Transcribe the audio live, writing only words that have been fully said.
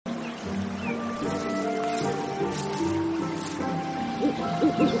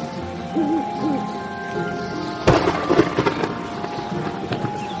Witchy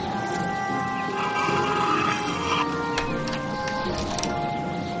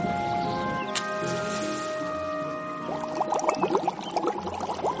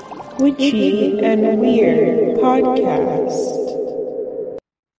and Weird Podcast.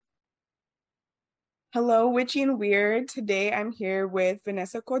 Hello, Witchy and Weird. Today I'm here with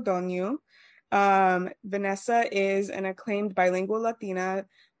Vanessa Cordonio. Vanessa is an acclaimed bilingual Latina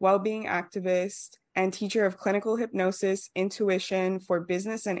well-being activist and teacher of clinical hypnosis, intuition for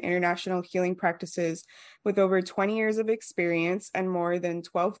business and international healing practices with over 20 years of experience and more than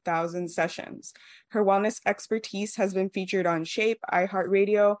 12,000 sessions. Her wellness expertise has been featured on Shape,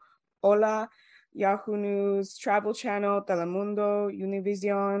 iHeartRadio, Hola, Yahoo News, Travel Channel, Telemundo,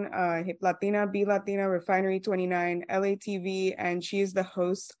 Univision, Hip Latina, Be Latina, Refinery 29, LATV, and she is the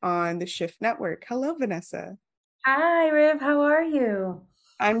host on the Shift Network. Hello, Vanessa. Hi, Riv. How are you?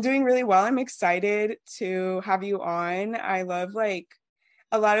 I'm doing really well. I'm excited to have you on. I love a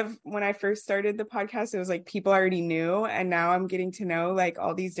lot of when I first started the podcast, it was like people I already knew. And now I'm getting to know like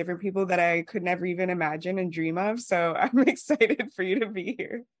all these different people that I could never even imagine and dream of. So I'm excited for you to be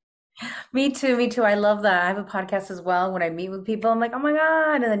here. Me too, me too. I love that. I have a podcast as well. When I meet with people, I'm like, oh my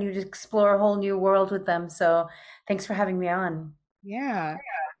God. And then you just explore a whole new world with them. So thanks for having me on. Yeah.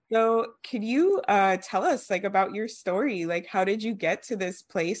 So could you tell us like about your story? Like how did you get to this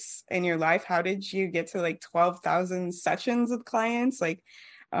place in your life? How did you get to like 12,000 sessions with clients? Like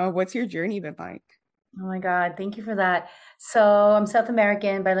what's your journey been like? Oh my God. Thank you for that. So I'm South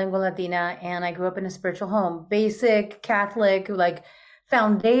American, bilingual Latina, and I grew up in a spiritual home, basic Catholic, like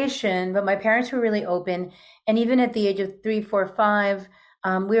foundation, but my parents were really open. And even at the age of 3, 4, 5,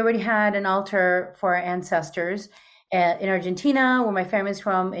 we already had an altar for our ancestors in Argentina, where my family's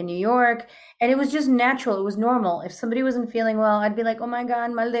from, in New York. And it was just natural. It was normal. If somebody wasn't feeling well, I'd be like, oh my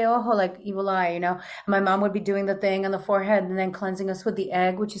God, mal de ojo, like evil eye, you know? And my mom would be doing the thing on the forehead and then cleansing us with the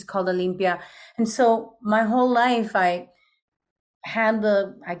egg, which is called a limpia. And so my whole life, I had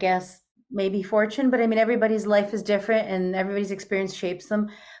the, I guess, maybe fortune, but I mean, everybody's life is different and everybody's experience shapes them.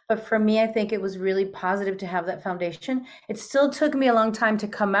 But for me, I think it was really positive to have that foundation. It still took me a long time to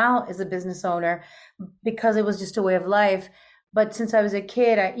come out as a business owner because it was just a way of life. But since I was a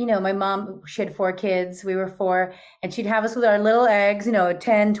kid, my mom, she had 4 kids. We were 4, and she'd have us with our little eggs,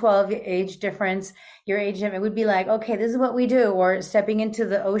 10, 12 age difference, your age. And it would be like, okay, this is what we do. Or stepping into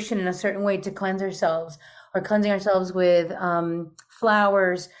the ocean in a certain way to cleanse ourselves, or cleansing ourselves with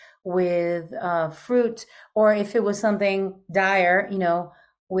flowers, with fruit, or if it was something dire,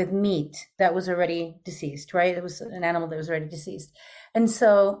 with meat that was already deceased, right? It was an animal that was already deceased. And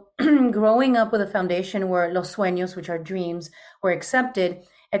so growing up with a foundation where los sueños, which are dreams, were accepted,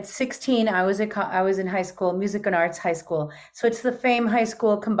 at 16, I was in high school, music and arts high school. So it's the FAME high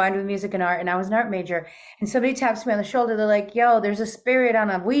school combined with music and art. And I was an art major. And somebody taps me on the shoulder. They're like, yo, there's a spirit on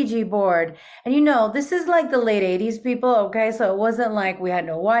a Ouija board. And this is like the late 80s, people. Okay. So it wasn't like we had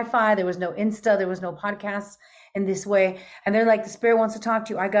no Wi-Fi. There was no Insta. There was no podcasts in this way. And they're like, the spirit wants to talk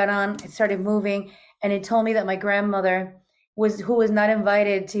to you. I got on, it started moving. And it told me that my grandmother who was not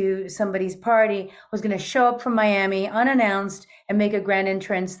invited to somebody's party, was going to show up from Miami unannounced and make a grand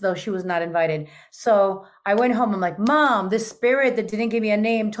entrance, though she was not invited. So I went home. I'm like, Mom, this spirit that didn't give me a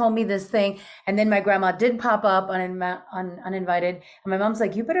name told me this thing. And then my grandma did pop up uninvited. And my mom's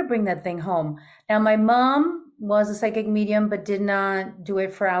like, you better bring that thing home. Now, my mom was a psychic medium, but did not do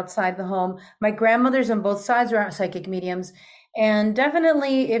it for outside the home. My grandmothers on both sides were psychic mediums. And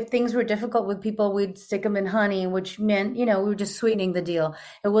definitely, if things were difficult with people, we'd stick them in honey, which meant, we were just sweetening the deal.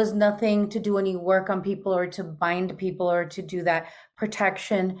 It was nothing to do any work on people or to bind people or to do that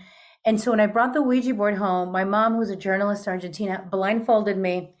protection. And so when I brought the Ouija board home, my mom, who's a journalist in Argentina, blindfolded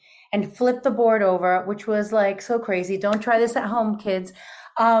me and flipped the board over, which was like so crazy. Don't try this at home, kids.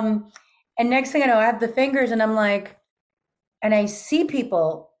 And next thing I know, I have the fingers and I'm like, and I see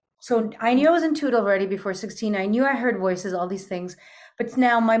people. So I knew I was intuitive already before 16. I knew I heard voices, all these things. But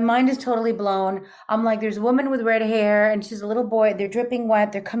now my mind is totally blown. I'm like, there's a woman with red hair and she's a little boy. They're dripping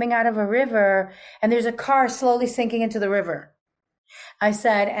wet. They're coming out of a river and there's a car slowly sinking into the river. I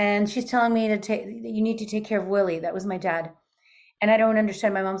said, and she's telling me you need to take care of Willie. That was my dad. And I don't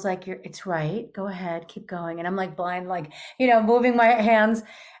understand. My mom's like, it's right. Go ahead. Keep going. And I'm like blind, like, moving my hands.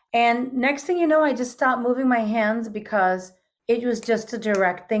 And next thing you know, I just stopped moving my hands because it was just a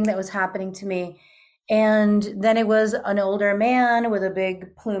direct thing that was happening to me. And then it was an older man with a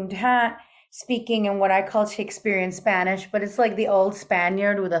big plumed hat speaking in what I call Shakespearean Spanish, but it's like the old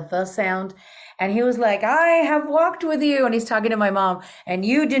Spaniard with a th sound. And he was like, I have walked with you. And he's talking to my mom, and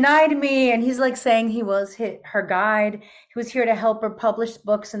you denied me. And he's like saying he was her guide. He was here to help her publish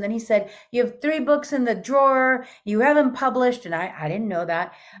books. And then he said, you have 3 books in the drawer you haven't published. And I didn't know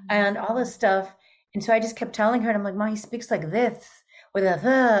that, and all this stuff. And so I just kept telling her, and I'm like, Mom, he speaks like this with a th.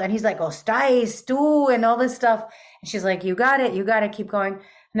 And he's like, ostais, tú, and all this stuff. And she's like, you got it. You got to keep going.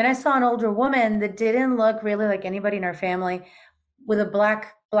 And then I saw an older woman that didn't look really like anybody in our family, with a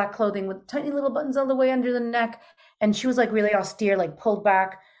black clothing with tiny little buttons all the way under the neck. And she was like really austere, like pulled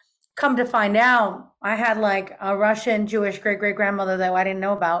back. Come to find out, I had like a Russian Jewish great grandmother that I didn't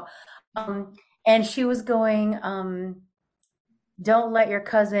know about. And she was going, don't let your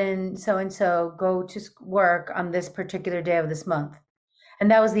cousin so and so go to work on this particular day of this month.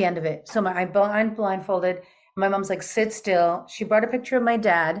 And that was the end of it. So I'm blindfolded. My mom's like, sit still. She brought a picture of my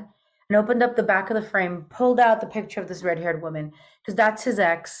dad and opened up the back of the frame, pulled out the picture of this red-haired woman, because that's his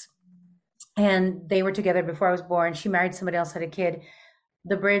ex. And they were together before I was born. She married somebody else, had a kid.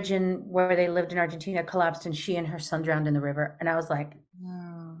 The bridge where they lived in Argentina collapsed, and she and her son drowned in the river. And I was like,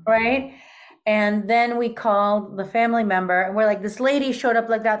 wow. Right? And then we called the family member, and we're like, this lady showed up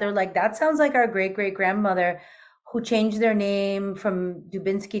like that. They're like, that sounds like our great-great-grandmother who changed their name from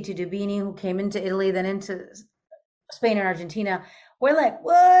Dubinsky to Dubini, who came into Italy, then into Spain and Argentina. We're like,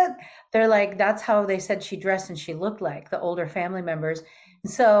 what? They're like, that's how they said she dressed and she looked like, the older family members.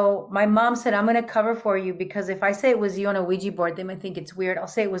 And so my mom said, I'm going to cover for you, because if I say it was you on a Ouija board, they might think it's weird. I'll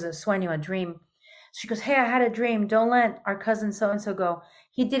say it was a sueño, a dream. She goes, hey, I had a dream. Don't let our cousin so-and-so go.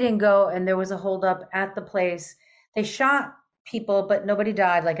 He didn't go, and there was a holdup at the place. They shot people, but nobody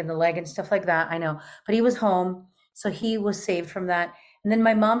died, like in the leg and stuff like that. I know. But he was home, so he was saved from that. And then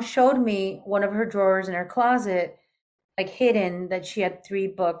my mom showed me one of her drawers in her closet, like hidden, that she had 3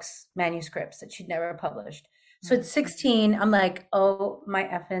 books, manuscripts that she'd never published. So at 16, I'm like, oh, my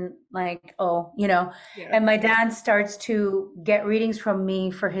effing, like, oh, Yeah. And my dad starts to get readings from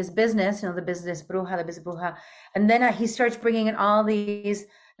me for his business, the business bruja. And then he starts bringing in all these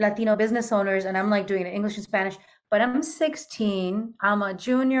Latino business owners, and I'm like doing it in English and Spanish. But I'm 16, I'm a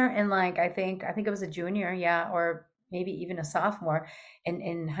junior, and like, I think it was a junior, yeah, or maybe even a sophomore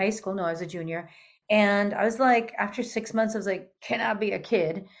in high school. No, I was a junior. And I was like, after 6 months, I was like, can I be a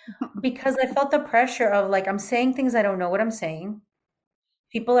kid? Because I felt the pressure of like, I'm saying things I don't know what I'm saying.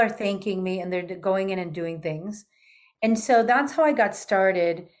 People are thanking me, and they're going in and doing things. And so that's how I got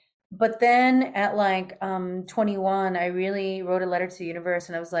started. But then at like 21, I really wrote a letter to the universe,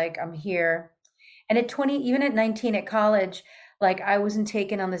 and I was like, I'm here. And at 20, even at 19 at college, like I wasn't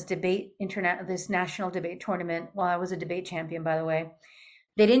taken on this this national debate tournament. While I was a debate champion, by the way.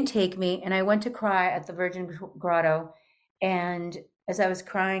 They didn't take me, and I went to cry at the Virgin Grotto. And as I was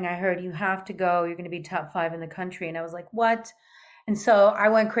crying, I heard, you have to go. You're going to be top 5 in the country. And I was like, what? And so I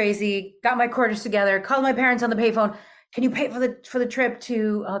went crazy, got my quarters together, called my parents on the payphone. Can you pay for the trip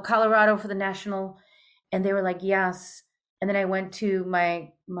to Colorado for the national? And they were like, yes. And then I went to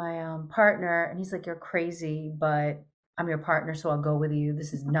my partner, and he's like, you're crazy, but I'm your partner, so I'll go with you.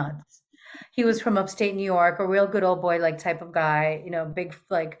 This is nuts. He was from upstate New York, a real good old boy, like type of guy, big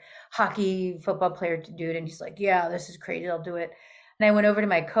like hockey football player dude. And he's like, yeah, this is crazy. I'll do it. And I went over to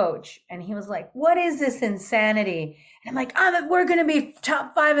my coach, and he was like, what is this insanity? And I'm like, we're going to be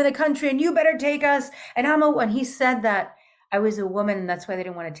top 5 in the country, and you better take us. And and he said that I was a woman, and that's why they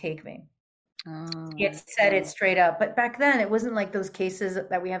didn't want to take me. He had said it straight up. But back then, it wasn't like those cases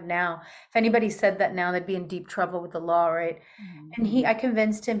that we have now. If anybody said that now, they'd be in deep trouble with the law, right? Mm-hmm. And I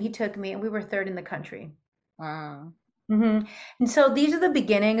convinced him, he took me, and we were 3rd in the country. Wow. Mm-hmm. And so these are the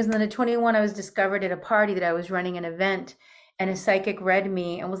beginnings. And then at 21, I was discovered at a party that I was running an event, and a psychic read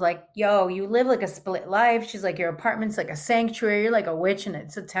me and was like, yo, you live like a split life. She's like, your apartment's like a sanctuary. You're like a witch, and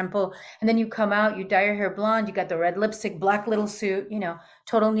it's a temple. And then you come out, you dye your hair blonde, you got the red lipstick, black little suit,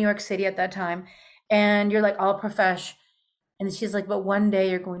 total New York City at that time. And you're like all profesh. And she's like, but one day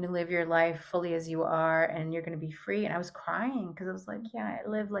you're going to live your life fully as you are, and you're going to be free. And I was crying, because I was like, yeah, I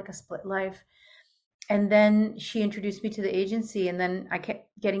live like a split life. And then she introduced me to the agency, and then I kept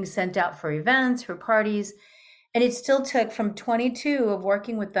getting sent out for events, for parties. And it still took from 22 of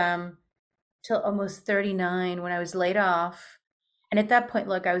working with them till almost 39 when I was laid off. And at that point,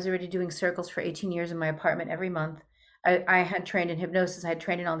 look, I was already doing circles for 18 years in my apartment every month. I had trained in hypnosis. I had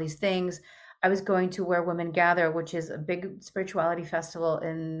trained in all these things. I was going to Where Women Gather, which is a big spirituality festival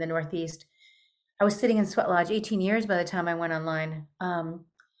in the Northeast. I was sitting in Sweat Lodge 18 years by the time I went online. And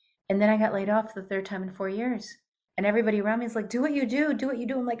then I got laid off the 3rd time in 4 years. And everybody around me is like, do what you do, do what you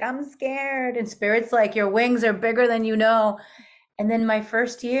do. I'm like, I'm scared. And Spirit's like, your wings are bigger than you know. And then my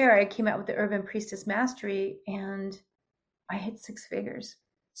first year, I came out with the Urban Priestess Mastery, and I hit 6 figures.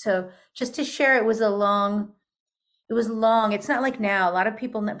 So just to share, it was long. It's not like now. A lot of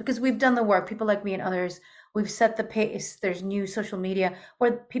people, because we've done the work, people like me and others, we've set the pace. There's new social media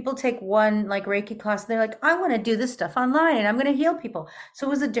where people take one like Reiki class and they're like, I want to do this stuff online and I'm going to heal people. So it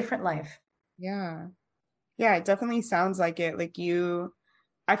was a different life. Yeah. Yeah, it definitely sounds like it. Like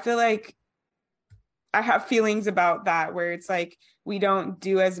I feel like I have feelings about that where it's like we don't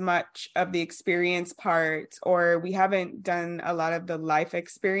do as much of the experience part, or we haven't done a lot of the life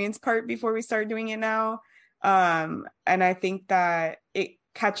experience part before we start doing it now. And I think that it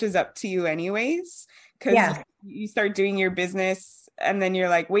catches up to you anyways, because Yeah. you start doing your business and then you're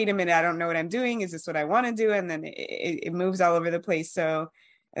like, wait a minute, I don't know what I'm doing. Is this what I want to do? And then it moves all over the place. So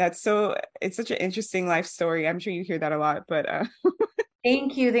it's such an interesting life story. I'm sure you hear that a lot, but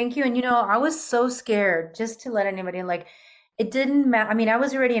Thank you. Thank you. And I was so scared just to let anybody like it didn't matter. I mean, I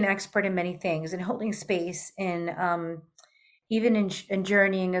was already an expert in many things and holding space in even in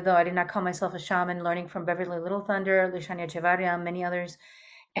journeying, although I did not call myself a shaman, learning from Beverly Little Thunder, Luciania Chevarria, many others,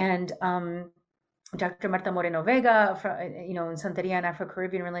 and Dr. Marta Moreno Vega, in Santeria and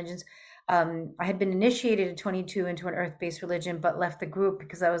Afro-Caribbean religions. I had been initiated at 22 into an earth-based religion, but left the group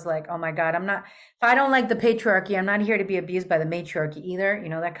because I was like, oh my God, if I don't like the patriarchy, I'm not here to be abused by the matriarchy either,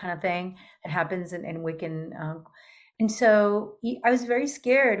 that kind of thing that happens in Wiccan. And so I was very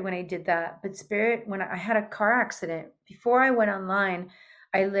scared when I did that. But Spirit, when I had a car accident, before I went online,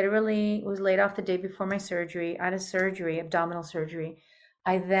 I literally was laid off the day before my surgery. I had a surgery, abdominal surgery.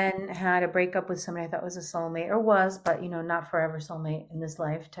 I then had a breakup with somebody I thought was a soulmate, or was, but not forever soulmate in this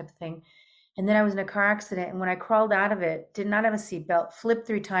life type of thing. And then I was in a car accident. And when I crawled out of it, did not have a seatbelt, flipped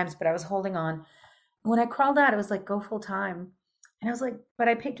 3 times, but I was holding on. When I crawled out, it was like, go full time. And I was like, but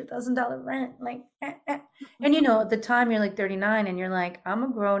I paid $2,000 rent. Like, And at the time you're like 39 and you're like, I'm a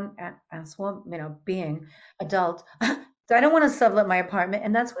grown ass woman, being adult. So I don't want to sublet my apartment.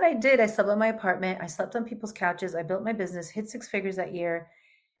 And that's what I did. I sublet my apartment. I slept on people's couches. I built my business, hit 6 figures that year.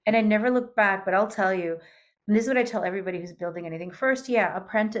 And I never looked back, but I'll tell you, and this is what I tell everybody who's building anything. First, yeah,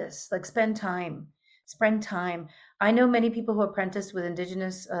 apprentice, like spend time. Spend time. I know many people who apprenticed with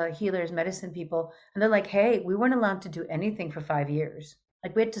indigenous healers, medicine people, and they're like, hey, we weren't allowed to do anything for 5 years.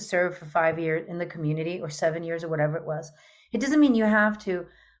 Like we had to serve for 5 years in the community or 7 years or whatever it was. It doesn't mean you have to,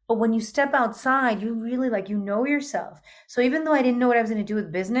 but when you step outside, you really know yourself. So even though I didn't know what I was going to do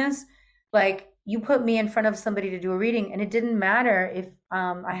with business, like you put me in front of somebody to do a reading, and it didn't matter if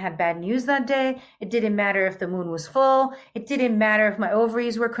I had bad news that day. It didn't matter if the moon was full. It didn't matter if my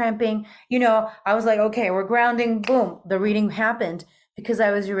ovaries were cramping. I was like, okay, we're grounding. Boom, the reading happened because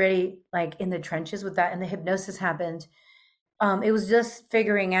I was already like in the trenches with that, and the hypnosis happened. It was just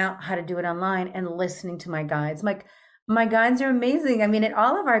figuring out how to do it online and listening to my guides. My guides are amazing. I mean, in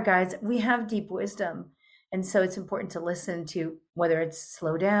all of our guides, we have deep wisdom. And so it's important to listen to whether it's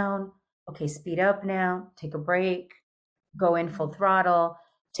slow down, okay, speed up now, take a break, go in full throttle,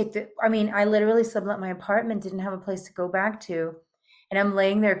 I literally sublet my apartment, didn't have a place to go back to. And I'm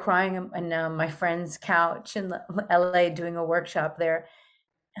laying there crying on my friend's couch in LA doing a workshop there.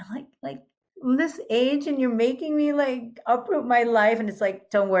 And like I'm this age and you're making me like uproot my life. And it's like,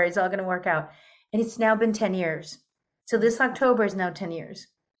 don't worry, it's all going to work out. And it's now been 10 years. So this October is now 10 years.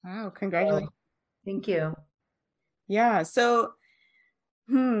 wow, So, congratulations. thank you. Yeah. So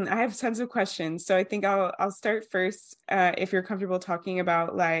I have tons of questions. So I think I'll start first, if you're comfortable talking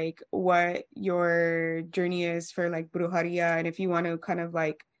about like what your journey is for like brujeria, and if you want to kind of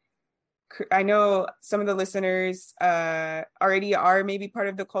like, I know some of the listeners already are maybe part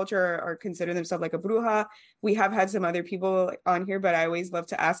of the culture, or consider themselves like a bruja. We have had some other people on here, but I always love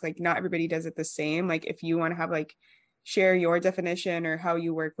to ask, like, not everybody does it the same. Like if you want to have like share your definition or how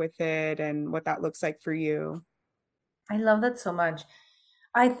you work with it and what that looks like for you. I love that so much.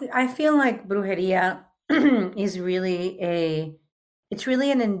 I feel like brujeria is it's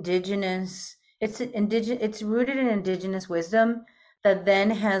really an indigenous, it's rooted in indigenous wisdom that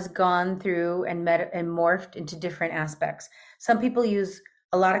then has gone through and morphed into different aspects. Some people use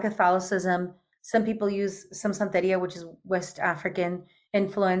a lot of Catholicism. Some people use some Santeria, which is West African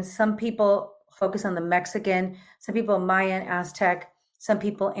influence. Some people focus on the Mexican. Some people Mayan, Aztec. Some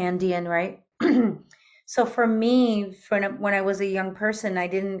people Andean, right? So for me, when I was a young person, I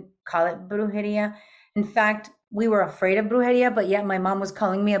didn't call it brujeria. In fact, we were afraid of brujeria, but yet my mom was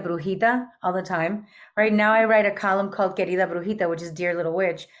calling me a brujita all the time. Right now, I write a column called Querida Brujita, which is Dear Little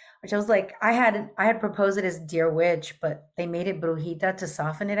Witch, which I was like, I had proposed it as Dear Witch, but they made it brujita to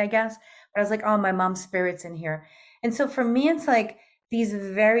soften it, I guess. But I was like, oh, my mom's spirit's in here. And so for me, it's like these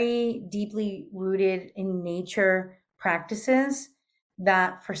very deeply rooted in nature practices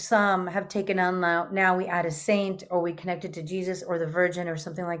that for some have taken on now we add a saint or we connect it to Jesus or the Virgin or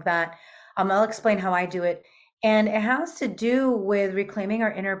something like that. I'll explain how I do it. And it has to do with reclaiming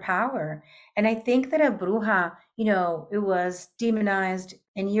our inner power. And I think that a bruja, it was demonized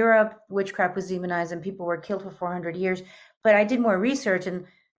in Europe. Witchcraft was demonized and people were killed for 400 years. But I did more research, and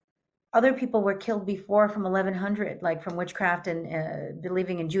other people were killed before from 1100, like from witchcraft and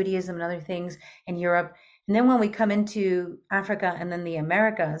believing in Judaism and other things in Europe. And then when we come into Africa and then the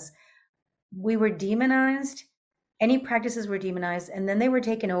Americas, we were demonized. Any practices were demonized, and then they were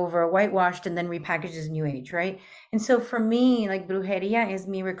taken over, whitewashed, and then repackaged as New Age, right? And so for me, like brujeria is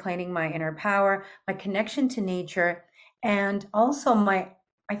me reclaiming my inner power, my connection to nature, and also I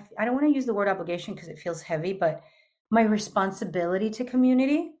don't want to use the word obligation because it feels heavy, but my responsibility to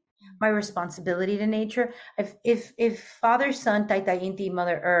community, my responsibility to nature. If Father, Son, Taita Inti,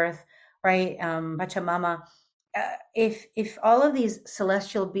 Mother Earth, right, Pachamama, if all of these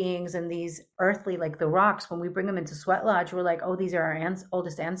celestial beings and these earthly, like the rocks, when we bring them into Sweat Lodge, we're like, oh, these are our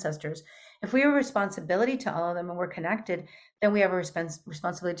oldest ancestors. If we have a responsibility to all of them and we're connected, then we have a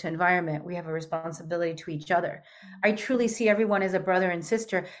responsibility to environment. We have a responsibility to each other. I truly see everyone as a brother and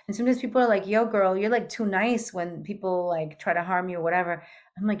sister. And sometimes people are like, yo, girl, you're like too nice when people like try to harm you or whatever.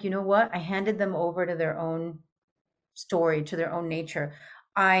 I'm like, you know what? I handed them over to their own story, to their own nature.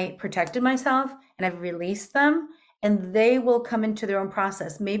 I protected myself and I've released them, and they will come into their own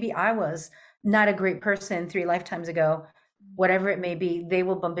process. Maybe I was not a great person 3 lifetimes ago, whatever it may be, they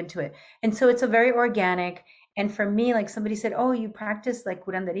will bump into it. And so it's a very organic. And for me, like somebody said, oh, you practice like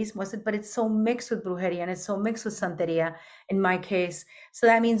curanderismo. I said, but it's so mixed with brujeria and it's so mixed with santeria in my case. So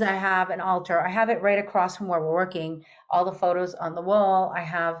that means I have an altar. I have it right across from where we're working, all the photos on the wall. I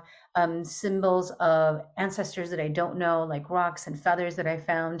have symbols of ancestors that I don't know, like rocks and feathers that I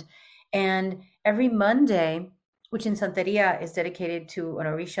found. And every Monday, which in Santeria is dedicated to an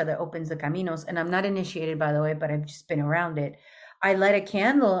Orisha that opens the caminos. And I'm not initiated, by the way, but I've just been around it. I light a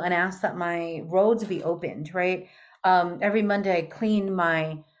candle and ask that my roads be opened, right? Every Monday, I clean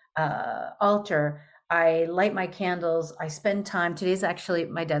my altar. I light my candles. I spend time. Today's actually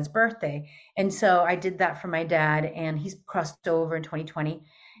my dad's birthday. And so I did that for my dad, and he's crossed over in 2020.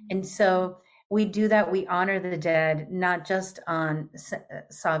 And so we do that. We honor the dead, not just on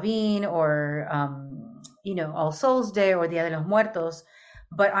Savin or, All Souls Day or Dia de los Muertos,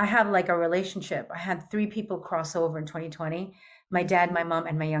 but I have like a relationship. I had 3 people cross over in 2020, my dad, my mom,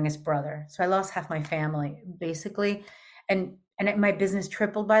 and my youngest brother. So I lost half my family basically. And my business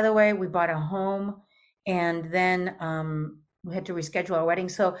tripled, by the way. We bought a home, and then we had to reschedule our wedding.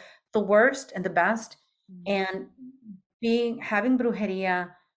 So the worst and the best, and having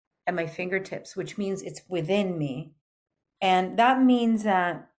brujeria at my fingertips, which means it's within me. And that means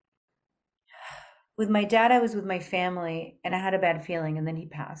that with my dad, I was with my family and I had a bad feeling, and then he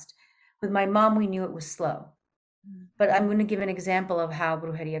passed. With my mom, we knew it was slow. But I'm going to give an example of how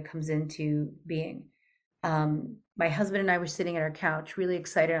brujeria comes into being. My husband and I were sitting at our couch, really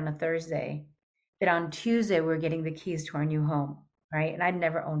excited on a Thursday, that on Tuesday we were getting the keys to our new home, right? And I'd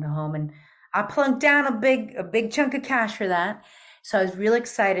never owned a home, and I plunked down a big chunk of cash for that. So I was real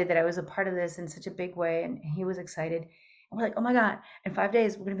excited that I was a part of this in such a big way, and he was excited. And we're like, oh my God, in 5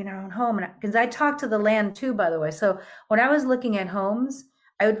 days, we're going to be in our own home. And because I talked to the land too, by the way. So when I was looking at homes,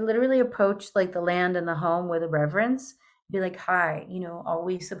 I would literally approach like the land and the home with a reverence, be like, hi, are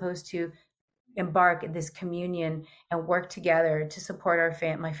we supposed to embark in this communion and work together to support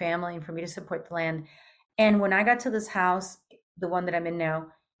my family, and for me to support the land? And when I got to this house, the one that I'm in now,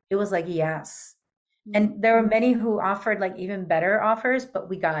 it was like, yes. And there were many who offered like even better offers, but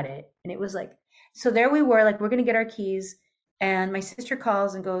we got it. And it was like, so there we were, like, we're going to get our keys. And my sister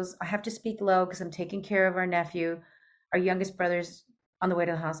calls and goes, I have to speak low because I'm taking care of our nephew. Our youngest brother's on the way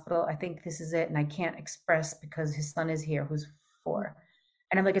to the hospital. I think this is it. And I can't express because his son is here, who's 4.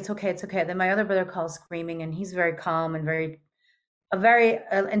 And I'm like, it's okay. It's okay. Then my other brother calls screaming, and he's very calm and very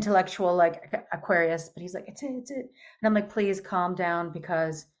intellectual, like Aquarius, but he's like, it's it. And I'm like, please calm down,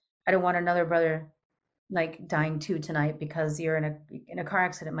 because I don't want another brother like dying too tonight because you're in a car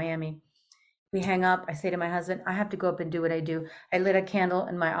accident in Miami. We hang up. I say to my husband, I have to go up and do what I do. I lit a candle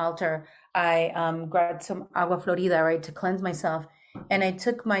in my altar. I grabbed some agua florida, right, to cleanse myself. And I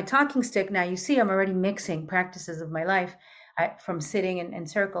took my talking stick. Now you see, I'm already mixing practices of my life from sitting in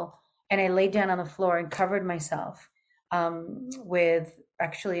circle. And I laid down on the floor and covered myself with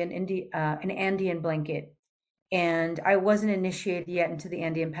actually an Andean blanket. And I wasn't initiated yet into the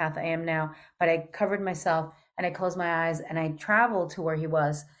Andean path. I am now, but I covered myself and I closed my eyes and I traveled to where he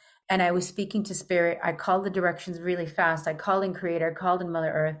was. And I was speaking to spirit. I called the directions really fast. I called in Creator, I called in Mother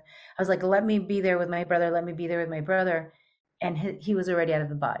Earth. I was like, let me be there with my brother. Let me be there with my brother. and he was already out of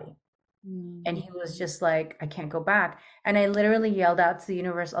the body. Mm. And he was just like, I can't go back. And I literally yelled out to the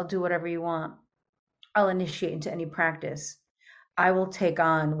universe, I'll do whatever you want. I'll initiate into any practice. I will take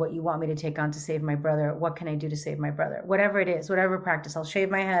on what you want me to take on to save my brother. What can I do to save my brother? Whatever it is, whatever practice. I'll shave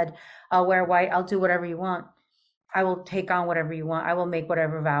my head. I'll wear white. I'll do whatever you want. I will take on whatever you want. I will make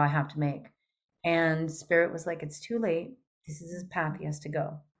whatever vow I have to make. And Spirit was like, it's too late. This is his path. He has to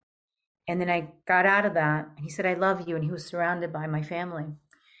go. And then I got out of that. And he said, I love you. And he was surrounded by my family.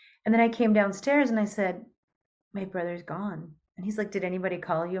 And then I came downstairs and I said, my brother's gone. And he's like, did anybody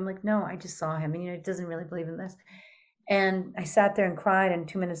call you? I'm like, no, I just saw him. And, he doesn't really believe in this. And I sat there and cried. And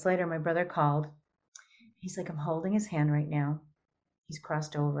 2 minutes later, my brother called. He's like, I'm holding his hand right now. He's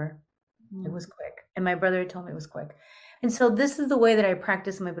crossed over. It was quick. And my brother told me it was quick. And so this is the way that I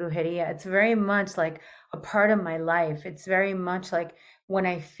practice my brujeria. It's very much like a part of my life. It's very much like when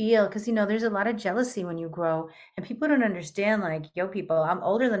I feel, because, there's a lot of jealousy when you grow, and people don't understand, like, yo, people, I'm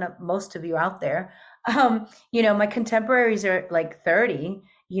older than most of you out there. My contemporaries are like 30,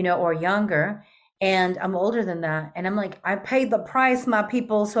 or younger, and I'm older than that. And I'm like, I paid the price, my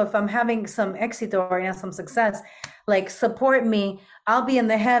people. So if I'm having some éxito or some success, like, support me. I'll be in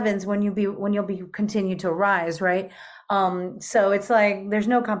the heavens when you'll be continue to rise, right? So it's like there's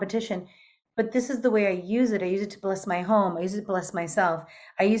no competition. But this is the way I use it. I use it to bless my home. I use it to bless myself.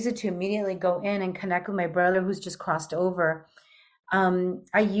 I use it to immediately go in and connect with my brother who's just crossed over.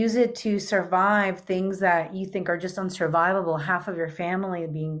 I use it to survive things that you think are just unsurvivable. Half of your family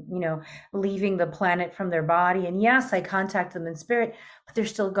being, leaving the planet from their body. And yes, I contact them in spirit, but they're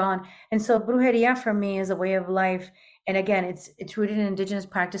still gone. And so brujeria for me is a way of life. And again, it's rooted in indigenous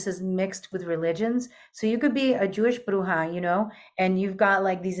practices mixed with religions. So you could be a Jewish bruja, and you've got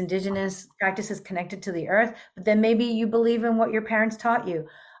like these indigenous practices connected to the earth, but then maybe you believe in what your parents taught you.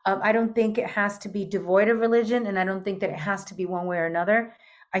 I don't think it has to be devoid of religion, and I don't think that it has to be one way or another.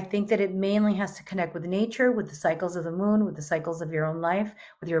 I think that it mainly has to connect with nature, with the cycles of the moon, with the cycles of your own life,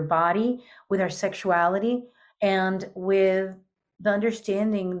 with your body, with our sexuality, and with the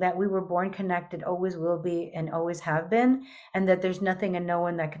understanding that we were born connected, always will be, and always have been, and that there's nothing and no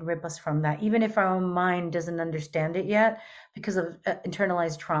one that can rip us from that, even if our own mind doesn't understand it yet because of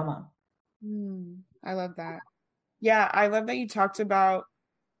internalized trauma. I love that. Yeah, I love that you talked about,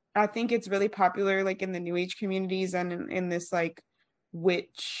 I think it's really popular like in the New Age communities and in this like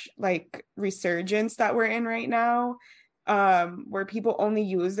witch like resurgence that we're in right now, where people only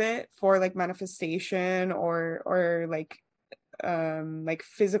use it for like manifestation or like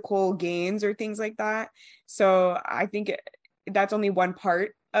physical gains or things like that. So I think that's only one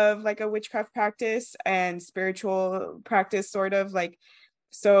part of like a witchcraft practice and spiritual practice, sort of like.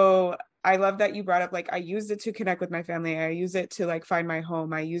 So I love that you brought up, like, I use it to connect with my family. I use it to like find my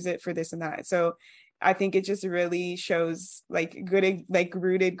home. I use it for this and that. So I think it just really shows like good, like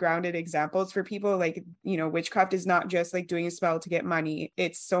rooted, grounded examples for people. Like, witchcraft is not just like doing a spell to get money.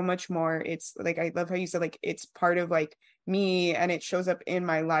 It's so much more. It's like, I love how you said, like, it's part of like me and it shows up in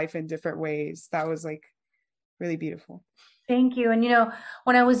my life in different ways. That was like really beautiful. Thank you. And,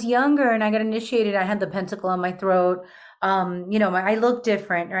 when I was younger and I got initiated, I had the pentacle on my throat. I looked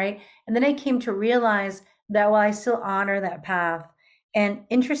different, right? And then I came to realize that while I still honor that path, and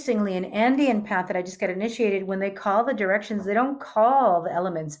interestingly, an Andean path that I just got initiated, when they call the directions, they don't call the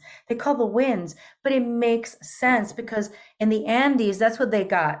elements, they call the winds, but it makes sense because in the Andes, that's what they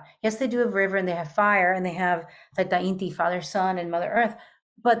got. Yes, they do have river and they have fire and they have Tata Inti, Father, Son, and Mother Earth,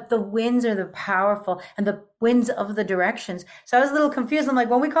 but the winds are the powerful and the winds of the directions. So I was a little confused. I'm like,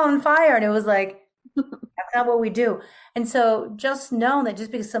 well, we call them fire. And it was like, that's not what we do. And so just know that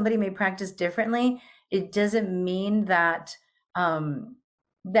just because somebody may practice differently, it doesn't mean that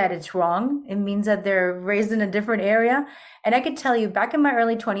that it's wrong. It means that they're raised in a different area. And I could tell you back in my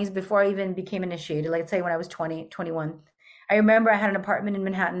early 20s, before I even became initiated, like say when I was 20, 21, I remember I had an apartment in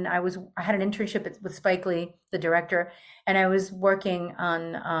Manhattan. I had an internship with Spike Lee, the director, and I was working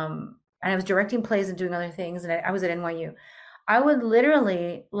on and I was directing plays and doing other things, and I was at NYU. I would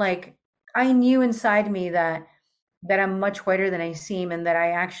literally, like, I knew inside me that I'm much whiter than I seem, and that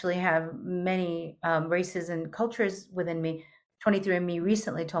I actually have many races and cultures within me. 23andMe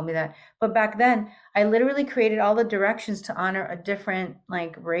recently told me that. But back then, I literally created all the directions to honor a different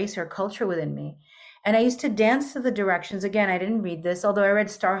like race or culture within me. And I used to dance to the directions. Again, I didn't read this, although I read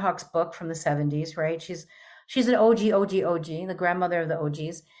Starhawk's book from the 70s, right? She's an OG, the grandmother of the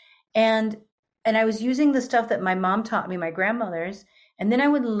OGs. And I was using the stuff that my mom taught me, my grandmother's, and then I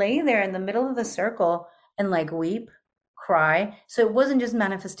would lay there in the middle of the circle and like weep, cry. So it wasn't just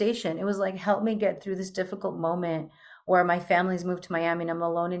manifestation. It was like, help me get through this difficult moment where my family's moved to Miami and I'm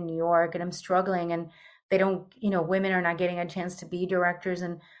alone in New York and I'm struggling. And they don't, women are not getting a chance to be directors,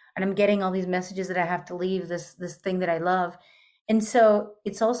 and I'm getting all these messages that I have to leave this thing that I love. And so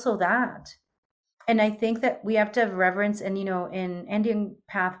it's also that. And I think that we have to have reverence. And, in Indian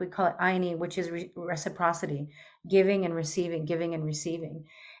path, we call it Aini, which is reciprocity, giving and receiving, giving and receiving.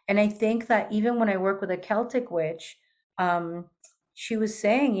 And I think that even when I work with a Celtic witch, she was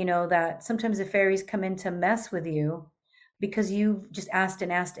saying, that sometimes the fairies come in to mess with you because you've just asked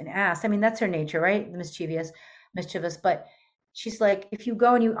and asked and asked. I mean, that's her nature, right? The mischievous. But she's like, if you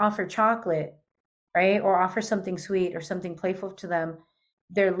go and you offer chocolate, right, or offer something sweet or something playful to them,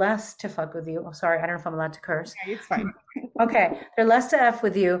 they're less to fuck with you. Oh, sorry, I don't know if I'm allowed to curse. Okay, it's fine. Okay, they're less to F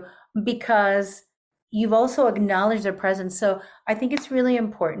with you because you've also acknowledged their presence. So I think it's really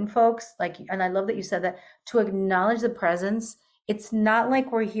important, folks, and I love that you said that, to acknowledge the presence. It's not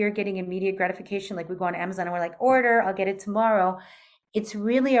like we're here getting immediate gratification, like we go on Amazon and we're like, order, I'll get it tomorrow. It's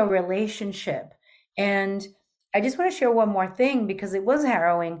really a relationship. And I just want to share one more thing because it was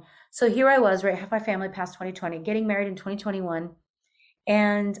harrowing. So here I was, right, half my family passed 2020, getting married in 2021.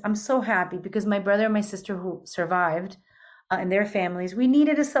 And I'm so happy because my brother and my sister who survived, and their families, we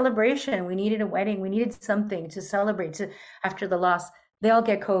needed a celebration. We needed a wedding. We needed something to celebrate after the loss. They all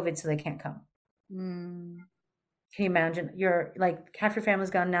get COVID, so they can't come. Can you imagine? You're like, half your family's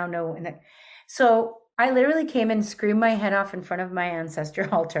gone now. No. So I literally came and screamed my head off in front of my ancestor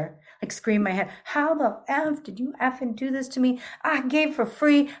altar, like screamed my head. How the F did you effing do this to me? I gave for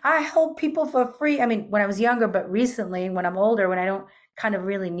free. I help people for free. I mean, when I was younger, but recently when I'm older, when I don't kind of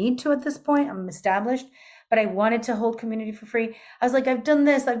really need to at this point, I'm established, but I wanted to hold community for free. I was like, I've done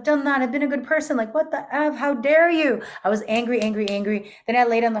this, I've done that. I've been a good person. Like, what the F? How dare you? I was angry. Then I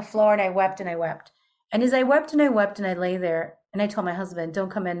laid on the floor and I wept and I wept. And as I wept and I wept and I lay there and I told my husband, don't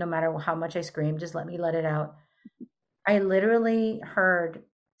come in no matter how much I scream, just let me let it out. I literally heard,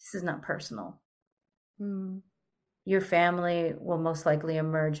 this is not personal. Your family will most likely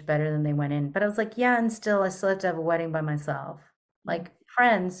emerge better than they went in. But I was like, yeah, and I still have to have a wedding by myself, like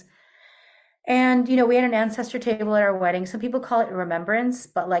friends. And, we had an ancestor table at our wedding. Some people call it remembrance,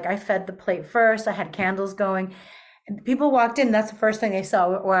 but like I fed the plate first. I had candles going. And people walked in. That's the first thing they saw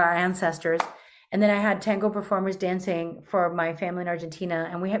were our ancestors. And then I had tango performers dancing for my family in Argentina.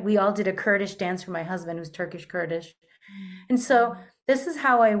 And we all did a Kurdish dance for my husband, who's Turkish Kurdish. And so this is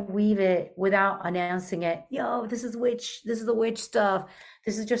how I weave it without announcing it. Yo, this is the witch stuff.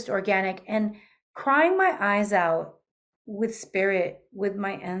 This is just organic. And crying my eyes out with spirit, with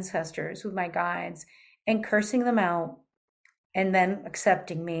my ancestors, with my guides, and cursing them out, and then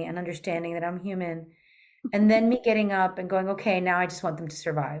accepting me and understanding that I'm human. And then me getting up and going, okay, now I just want them to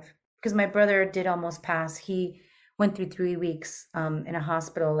survive. Because my brother did almost pass. He went through 3 weeks in a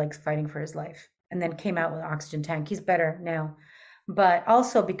hospital, like fighting for his life, and then came out with an oxygen tank. He's better now. But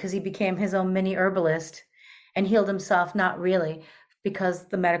also because he became his own mini herbalist and healed himself, not really, because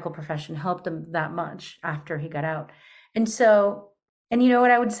the medical profession helped him that much after he got out. And so, and you know what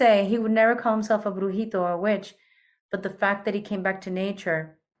I would say? He would never call himself a brujito or a witch, but the fact that he came back to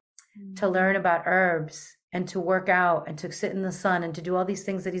nature to learn about herbs and to work out and to sit in the sun and to do all these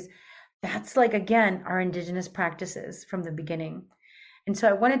things that's like, again, our indigenous practices from the beginning. And so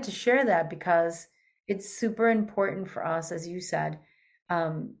I wanted to share that because it's super important for us, as you said,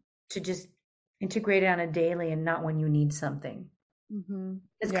 to just integrate it on a daily and not when you need something.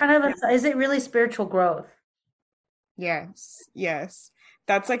 It's kind of, is it really spiritual growth? Yes.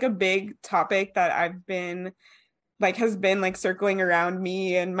 That's like a big topic that has been circling around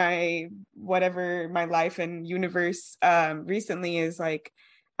me and my life and universe recently, is like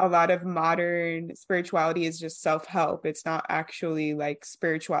a lot of modern spirituality is just self-help. It's not actually like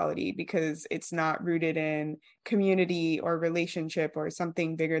spirituality because it's not rooted in community or relationship or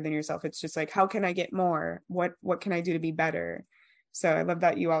something bigger than yourself. It's just like, how can I get more? What can I do to be better? So I love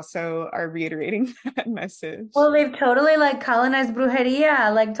that you also are reiterating that message. Well, they've totally colonized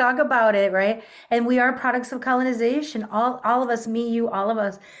brujeria, talk about it, right? And we are products of colonization, all of us, me, you, all of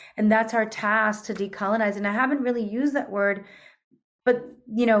us. And that's our task, to decolonize. And I haven't really used that word, but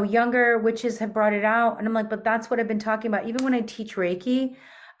younger witches have brought it out. And I'm like, but that's what I've been talking about. Even when I teach Reiki,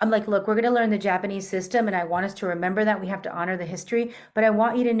 I'm like, look, we're going to learn the Japanese system, and I want us to remember that. We have to honor the history. But I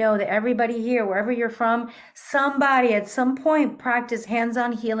want you to know that everybody here, wherever you're from, somebody at some point practiced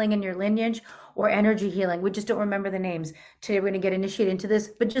hands-on healing in your lineage or energy healing. We just don't remember the names. Today we're going to get initiated into this,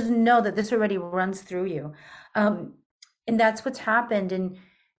 but just know that this already runs through you. And that's what's happened. And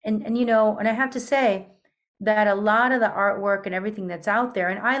I have to say that a lot of the artwork and everything that's out there,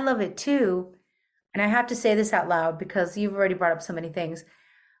 and I love it too, and I have to say this out loud because you've already brought up so many things.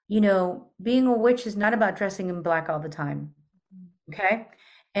 Being a witch is not about dressing in black all the time. Okay.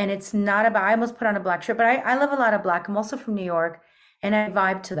 And it's not about, I almost put on a black shirt, but I love a lot of black. I'm also from New York and I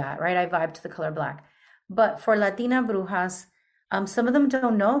vibe to that, right? I vibe to the color black. But for Latina brujas, some of them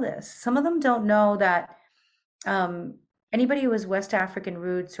don't know this. Some of them don't know that um, anybody who has West African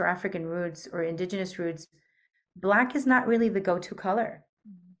roots or African roots or indigenous roots, black is not really the go-to color.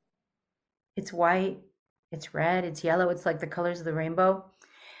 It's white, it's red, it's yellow, it's like the colors of the rainbow.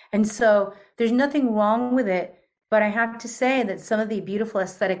 And so there's nothing wrong with it. But I have to say that some of the beautiful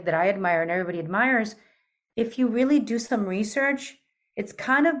aesthetic that I admire and everybody admires, if you really do some research, it's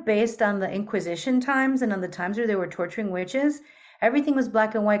kind of based on the Inquisition times and on the times where they were torturing witches. Everything was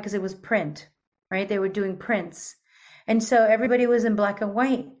black and white because it was print, right? They were doing prints. And so everybody was in black and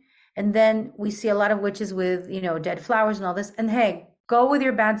white. And then we see a lot of witches with, dead flowers and all this. And hey, go with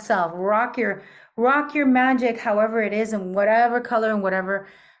your bad self, rock your magic, however it is, in whatever color and whatever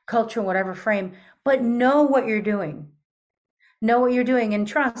culture and whatever frame, but know what you're doing. Know what you're doing and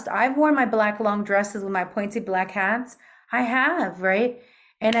trust. I've worn my black long dresses with my pointy black hats. I have, right?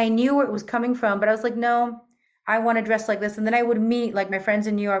 And I knew where it was coming from, but I was like, no, I want to dress like this. And then I would meet like my friends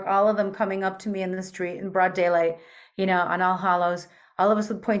in New York, all of them coming up to me in the street in broad daylight, on All Hallows, all of us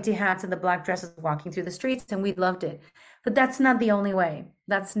with pointy hats and the black dresses walking through the streets, and we loved it. But that's not the only way.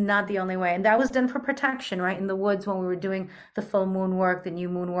 That's not the only way. And that was done for protection, right? In the woods when we were doing the full moon work, the new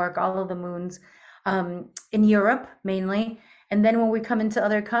moon work, all of the moons, in Europe mainly. And then when we come into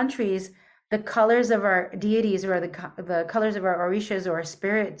other countries, the colors of our deities or the colors of our orishas or our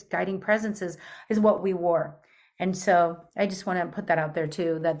spirit guiding presences is what we wore. And so I just want to put that out there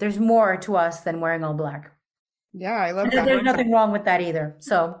too, that there's more to us than wearing all black. Yeah, I love And that. there's nothing wrong with that either.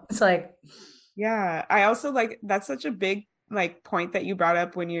 So it's like, yeah, I also like, that's such a big like point that you brought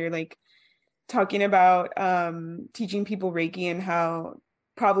up when you're like talking about teaching people Reiki and how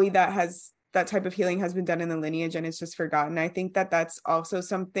probably that type of healing has been done in the lineage and it's just forgotten. I think that that's also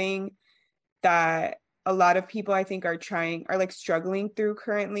something that a lot of people I think are like struggling through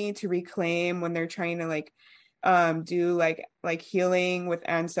currently to reclaim when they're trying to like do like healing with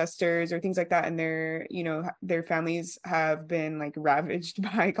ancestors or things like that, and their families have been like ravaged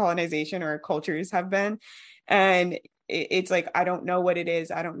by colonization, or cultures have been, and it's like, I don't know what it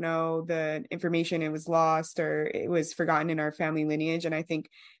is, I don't know the information, it was lost or it was forgotten in our family lineage. And I think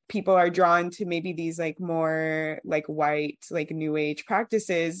people are drawn to maybe these like more like white like new age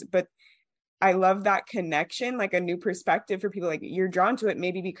practices, but I love that connection, like a new perspective for people. Like you're drawn to it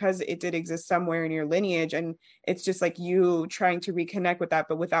maybe because it did exist somewhere in your lineage, and it's just like you trying to reconnect with that,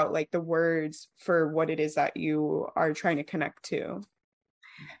 but without like the words for what it is that you are trying to connect to.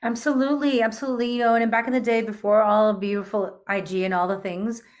 absolutely, absolutely. And back in the day before all beautiful IG and all the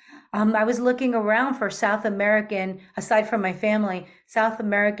things, I was looking around for South American, aside from my family, South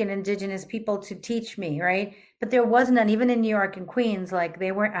American indigenous people to teach me, right? But there was none, even in New York and Queens, like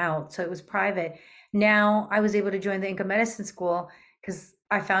they weren't out, so it was private. Now I was able to join the Inca Medicine School because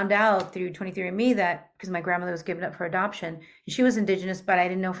I found out through 23andMe that because my grandmother was given up for adoption, and she was indigenous, but I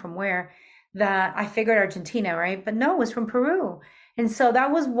didn't know from where, that I figured Argentina, right? But no, it was from Peru. And so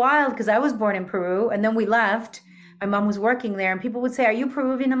that was wild because I was born in Peru and then we left. My mom was working there and people would say, "Are you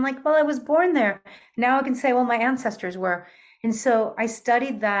Peruvian?" I'm like, "Well, I was born there." Now I can say, "Well, my ancestors were." And so I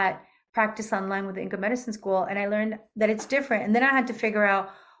studied that practice online with the Inca Medicine School, and I learned that it's different. And then I had to figure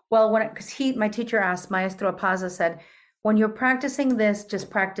out, well, because my teacher asked, Maestro Apaza said, when you're practicing this, just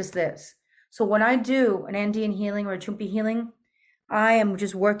practice this. So when I do an Andean healing or a Chumpi healing, I am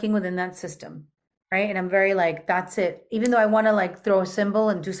just working within that system, right? And I'm very like, that's it. Even though I want to like throw a symbol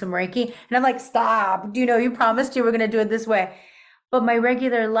and do some Reiki, and I'm like, stop, you promised you were going to do it this way. But my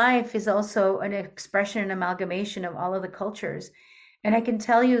regular life is also an expression, an amalgamation of all of the cultures. And I can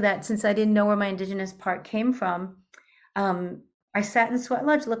tell you that since I didn't know where my indigenous part came from, I sat in Sweat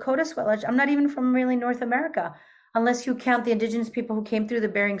Lodge, Lakota Sweat Lodge. I'm not even from really North America, unless you count the indigenous people who came through the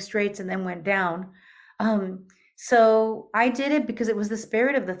Bering Straits and then went down. So I did it because it was the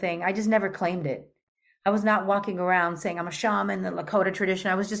spirit of the thing. I just never claimed it. I was not walking around saying I'm a shaman, the Lakota tradition.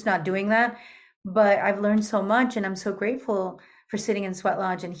 I was just not doing that. But I've learned so much, and I'm so grateful for sitting in Sweat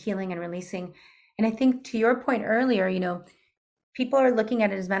Lodge and healing and releasing. And I think to your point earlier, people are looking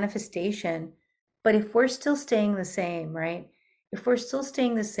at it as manifestation. But if we're still staying the same, right? If we're still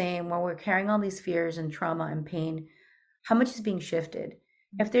staying the same while we're carrying all these fears and trauma and pain, how much is being shifted?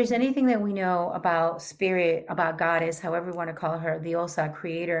 If there's anything that we know about spirit, about goddess, however we want to call her, the Osa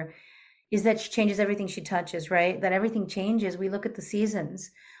creator, is that she changes everything she touches, right? That everything changes. We look at the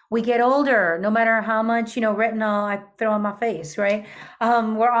seasons. We get older, no matter how much, retinol I throw on my face, right?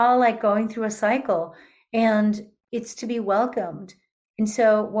 We're all like going through a cycle, and it's to be welcomed. And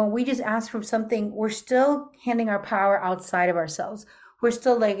so when we just ask for something, we're still handing our power outside of ourselves. We're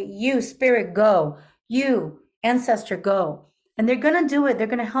still like, you spirit, go. You ancestor, go. And they're going to do it. They're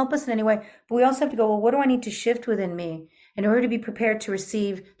going to help us in any way. But we also have to go, well, what do I need to shift within me in order to be prepared to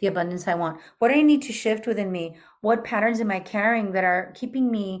receive the abundance I want? What do I need to shift within me? What patterns am I carrying that are keeping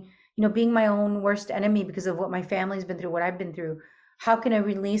me, being my own worst enemy because of what my family's been through, what I've been through? How can I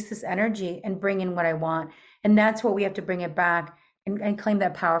release this energy and bring in what I want? And that's what we have to bring it back and claim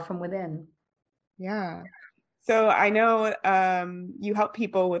that power from within. Yeah. So I know you help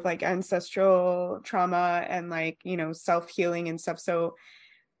people with like ancestral trauma and like, self-healing and stuff. So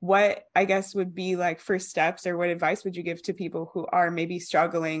what I guess would be like first steps, or what advice would you give to people who are maybe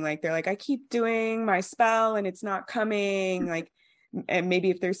struggling? Like they're like, I keep doing my spell and it's not coming. Like, and maybe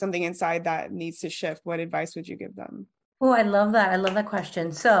if there's something inside that needs to shift, what advice would you give them? Oh, I love that. I love that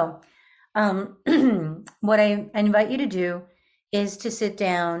question. So, what I invite you to do is to sit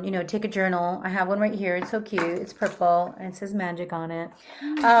down, take a journal. I have one right here. It's so cute. It's purple and it says magic on it.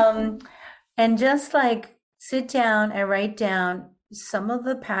 And just like sit down and write down some of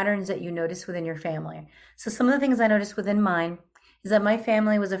the patterns that you notice within your family. So some of the things I noticed within mine is that my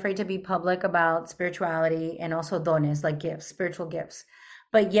family was afraid to be public about spirituality and also dones, like gifts, spiritual gifts.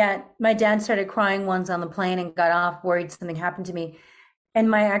 But yet my dad started crying once on the plane and got off, worried something happened to me. And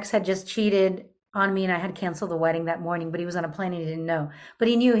my ex had just cheated on me and I had canceled the wedding that morning, but he was on a plane and he didn't know. But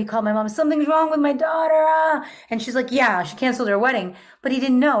he knew. He called my mom, something's wrong with my daughter. Ah. And she's like, yeah, she canceled her wedding, but he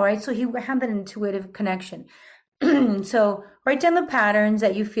didn't know, right? So he had that intuitive connection. So write down the patterns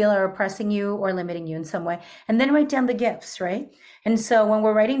that you feel are oppressing you or limiting you in some way, and then write down the gifts, right? And so when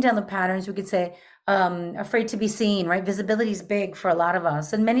we're writing down the patterns, we could say, afraid to be seen, right? Visibility is big for a lot of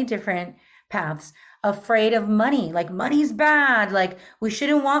us and many different paths. Afraid of money, like money's bad, like we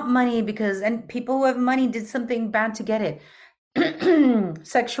shouldn't want money because, and people who have money did something bad to get it.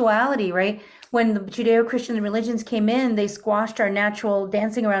 Sexuality, right? When the Judeo-Christian religions came in, they squashed our natural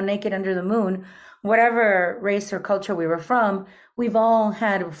dancing around naked under the moon. Whatever race or culture we were from, we've all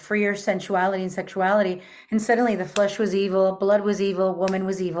had freer sensuality and sexuality. And suddenly the flesh was evil, blood was evil, woman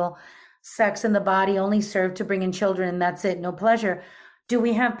was evil. Sex and the body only served to bring in children, and that's it, no pleasure. Do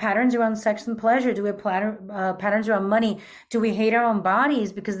we have patterns around sex and pleasure? Do we have patterns around money? Do we hate our own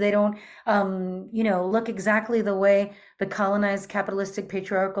bodies because they don't, look exactly the way the colonized, capitalistic,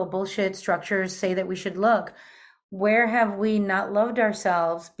 patriarchal bullshit structures say that we should look? Where have we not loved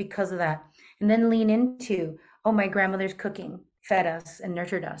ourselves because of that? And then lean into, oh, my grandmother's cooking fed us and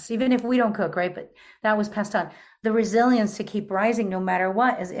nurtured us, even if we don't cook, right? But that was passed on. The resilience to keep rising no matter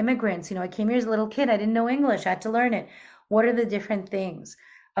what. As immigrants, I came here as a little kid. I didn't know English. I had to learn it. What are the different things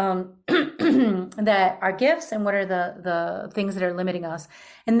that are gifts, and what are the things that are limiting us?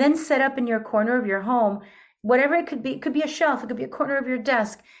 And then set up in your corner of your home, whatever it could be. It could be a shelf. It could be a corner of your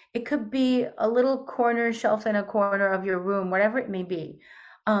desk. It could be a little corner shelf in a corner of your room, whatever it may be.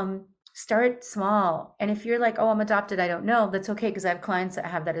 Start small. And if you're like, oh, I'm adopted, I don't know, that's okay, because I have clients that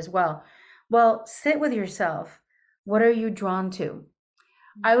have that as well. Well, sit with yourself. What are you drawn to?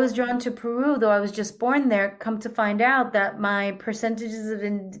 I was drawn to Peru, though I was just born there. Come to find out that my percentages of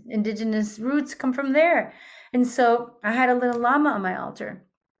indigenous roots come from there. And so I had a little llama on my altar.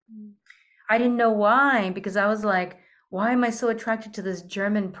 I didn't know why, because I was like, why am I so attracted to this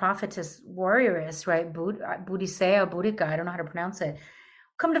German prophetess warrioress, right? Budisea, Boudica, I don't know how to pronounce it.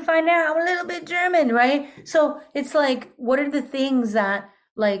 Come to find out, I'm a little bit German, right? So it's like, what are the things that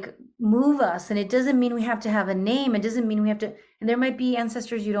like move us? And it doesn't mean we have to have a name. It doesn't mean we have to, and there might be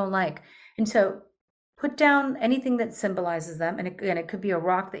ancestors you don't like. And so put down anything that symbolizes them. And again, it could be a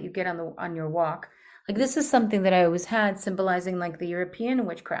rock that you get on your walk. Like this is something that I always had, symbolizing like the European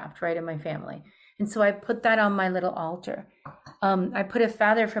witchcraft, right, in my family. And so I put that on my little altar. I put a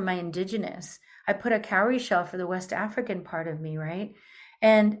feather for my indigenous. I put a cowrie shell for the West African part of me, right?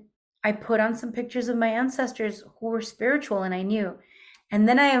 And I put on some pictures of my ancestors who were spiritual, and I knew. And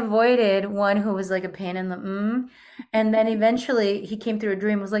then I avoided one who was like a pain in the And then eventually he came through a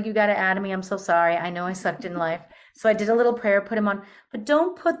dream, was like, you got to add me. I'm so sorry. I know I sucked in life. So I did a little prayer, put him on, but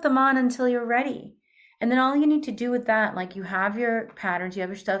don't put them on until you're ready. And then all you need to do with that, like you have your patterns, you have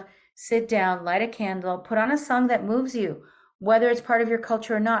your stuff, sit down, light a candle, put on a song that moves you, whether it's part of your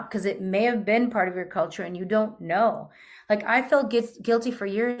culture or not, because it may have been part of your culture and you don't know. Like I felt guilty for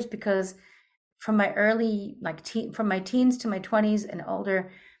years because from my early, from my teens to my 20s and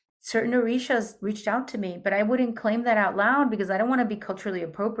older, certain Orishas reached out to me, but I wouldn't claim that out loud because I don't want to be culturally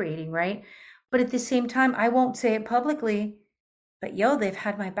appropriating, right? But at the same time, I won't say it publicly, but they've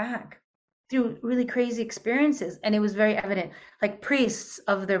had my back through really crazy experiences. And it was very evident, like priests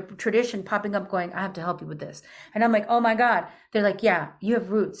of their tradition popping up going, I have to help you with this. And I'm like, oh my God. They're like, yeah, you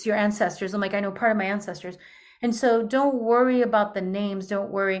have roots, your ancestors. I'm like, I know part of my ancestors. And so don't worry about the names.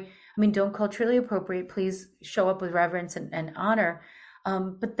 Don't worry. I mean, don't culturally appropriate. Please show up with reverence and honor.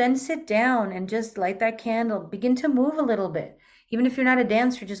 But then sit down and just light that candle. Begin to move a little bit. Even if you're not a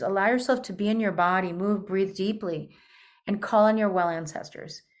dancer, just allow yourself to be in your body, move, breathe deeply, and call on your well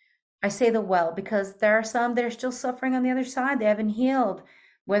ancestors. I say the well because there are some that are still suffering on the other side. They haven't healed,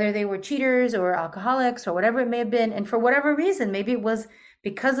 whether they were cheaters or alcoholics or whatever it may have been. And for whatever reason, maybe it was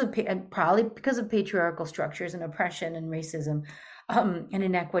because of, and probably because of patriarchal structures and oppression and racism, and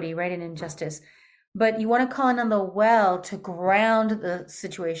inequity, right? And injustice. But you want to call in on the well to ground the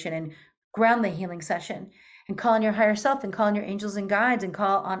situation and ground the healing session, and call on your higher self and call on your angels and guides and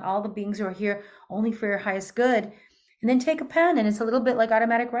call on all the beings who are here only for your highest good. And then take a pen, and it's a little bit like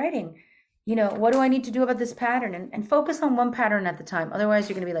automatic writing. What do I need to do about this pattern? And focus on one pattern at the time. Otherwise,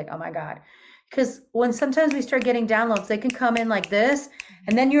 you're going to be like, oh my God. Because when sometimes we start getting downloads, they can come in like this,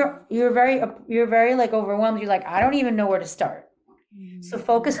 and then you're very like overwhelmed. You're like, I don't even know where to start. So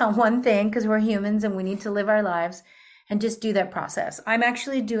focus on one thing, because we're humans and we need to live our lives, and just do that process. I'm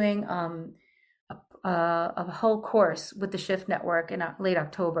actually doing a whole course with the Shift Network in late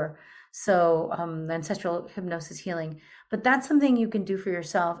October. So ancestral hypnosis healing. But that's something you can do for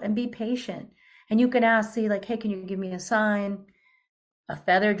yourself, and be patient. And you can ask, see, like, hey, can you give me a sign? A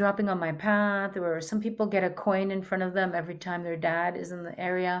feather dropping on my path, or some people get a coin in front of them every time their dad is in the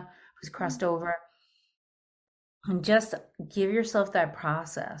area who's crossed over. And just give yourself that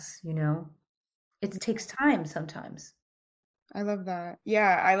process, It takes time sometimes. I love that.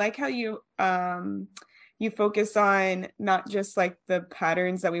 Yeah, I like how you focus on not just like the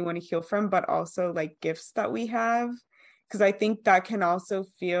patterns that we want to heal from, but also like gifts that we have. Because I think that can also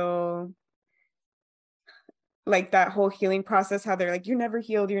feel like that whole healing process, how they're like, you're never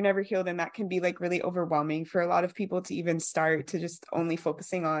healed. And that can be like really overwhelming for a lot of people to even start to just only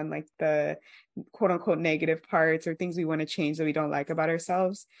focusing on like the quote unquote negative parts or things we want to change that we don't like about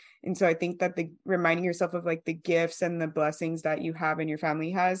ourselves. And so I think that the reminding yourself of like the gifts and the blessings that you have and your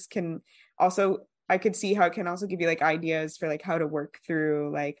family has can also, I could see how it can also give you like ideas for like how to work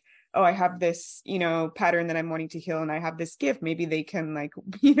through like, oh, I have this, pattern that I'm wanting to heal, and I have this gift. Maybe they can like,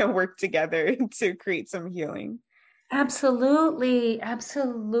 work together to create some healing. Absolutely,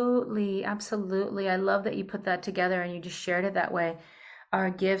 absolutely, absolutely. I love that you put that together and you just shared it that way. Our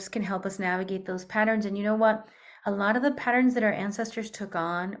gifts can help us navigate those patterns. And you know what? A lot of the patterns that our ancestors took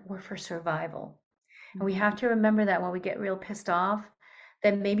on were for survival. And we have to remember that when we get real pissed off,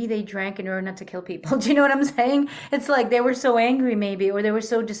 that maybe they drank in order not to kill people. Do you know what I'm saying? It's like they were so angry, maybe, or they were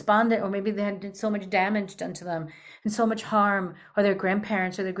so despondent, or maybe they had did so much damage done to them and so much harm, or their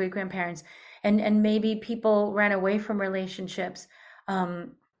grandparents or their great grandparents. And maybe people ran away from relationships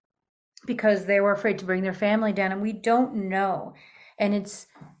because they were afraid to bring their family down, and we don't know. And it's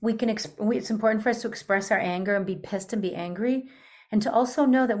important for us to express our anger and be pissed and be angry, and to also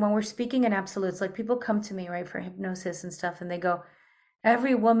know that when we're speaking in absolutes, like people come to me, right, for hypnosis and stuff, and they go,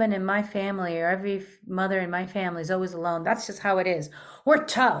 every woman in my family or every mother in my family is always alone. That's just how it is. We're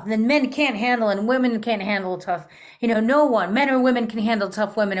tough. And men can't handle, and women can't handle tough. No one, men or women, can handle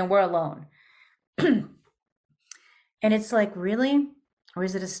tough women, and we're alone. And it's like, really? Or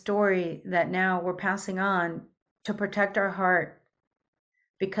is it a story that now we're passing on to protect our heart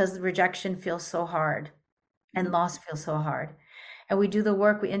because rejection feels so hard and loss feels so hard? And we do the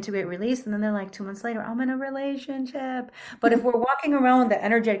work, we integrate, release, and then they're like 2 months later, I'm in a relationship. But if we're walking around with the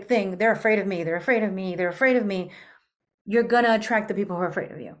energetic thing, they're afraid of me, they're afraid of me, they're afraid of me, you're going to attract the people who are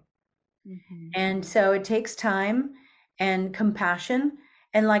afraid of you. Mm-hmm. And so it takes time and compassion.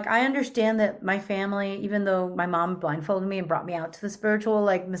 And like, I understand that my family, even though my mom blindfolded me and brought me out to the spiritual,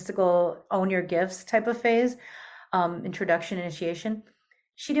 like mystical, own your gifts type of phase, introduction, initiation,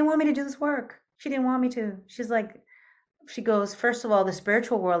 she didn't want me to do this work. She didn't want me to. She goes, first of all, the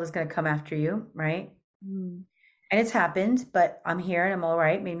spiritual world is going to come after you, right? Mm. And it's happened, but I'm here and I'm all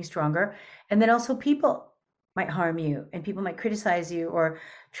right, made me stronger. And then also people might harm you, and people might criticize you or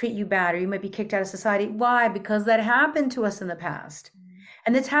treat you bad, or you might be kicked out of society. Why? Because that happened to us in the past.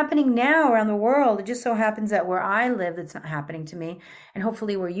 And it's happening now around the world. It just so happens that where I live, that's not happening to me. And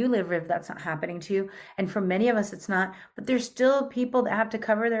hopefully where you live, Riv, that's not happening to you. And for many of us, it's not. But there's still people that have to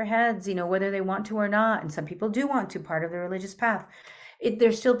cover their heads, whether they want to or not. And some people do want to, part of their religious path.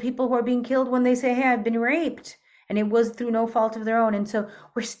 There's still people who are being killed when they say, hey, I've been raped. And it was through no fault of their own. And so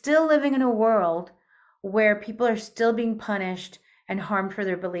we're still living in a world where people are still being punished and harmed for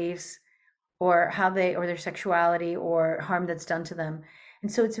their beliefs or or their sexuality or harm that's done to them.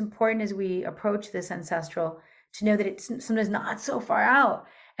 And so it's important as we approach this ancestral to know that it's sometimes not so far out,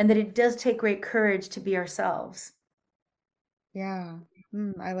 and that it does take great courage to be ourselves. Yeah,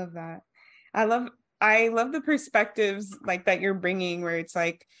 I love that. I love I love the perspectives like that you're bringing, where it's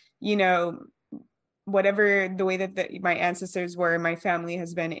like, you know, whatever the way that my ancestors were, my family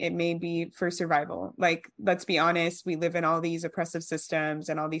has been, it may be for survival. Like, let's be honest, we live in all these oppressive systems,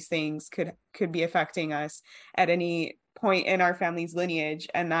 and all these things could be affecting us at any point in our family's lineage.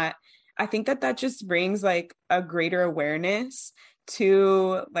 And that, I think that just brings like a greater awareness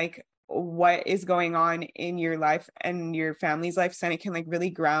to like what is going on in your life and your family's life, so it can like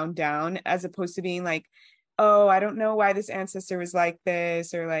really ground down, as opposed to being like, oh, I don't know why this ancestor was like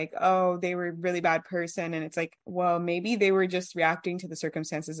this, or like, oh, they were a really bad person. And it's like, well, maybe they were just reacting to the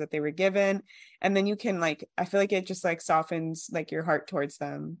circumstances that they were given. And then you can like, I feel like it just like softens like your heart towards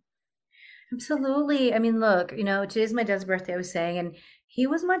them. Absolutely. I mean, look, today's my dad's birthday, I was saying, and he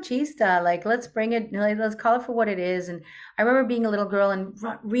was machista. Like, let's bring it, like, let's call it for what it is. And I remember being a little girl and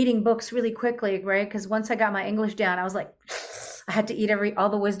reading books really quickly, right? Because once I got my English down, I was like, I had to eat all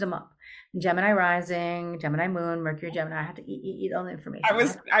the wisdom up. Gemini rising, Gemini moon, Mercury, Gemini. I had to eat all the information.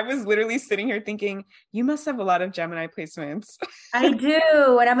 I was literally sitting here thinking, you must have a lot of Gemini placements. I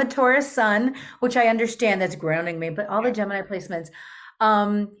do. And I'm a Taurus sun, which I understand that's grounding me, but all the Gemini placements.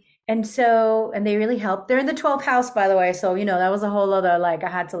 And they really help. They're in the 12th house, by the way. So, that was a whole other, like, I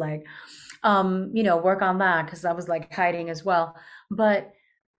had to work on that because I was like hiding as well. But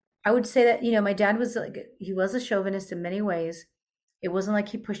I would say that, my dad was like, he was a chauvinist in many ways. It wasn't like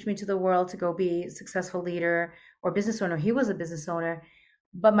he pushed me to the world to go be a successful leader or business owner. He was a business owner.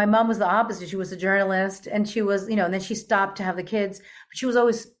 But my mom was the opposite. She was a journalist, and she was, and then she stopped to have the kids, but she was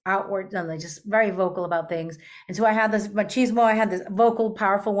always outward and like just very vocal about things. And so I had this machismo, I had this vocal,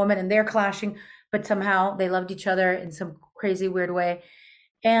 powerful woman, and they're clashing, but somehow they loved each other in some crazy, weird way.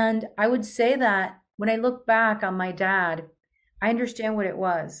 And I would say that when I look back on my dad, I understand what it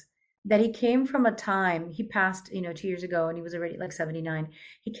was. That he came from a time, he passed, 2 years ago, and he was already like 79.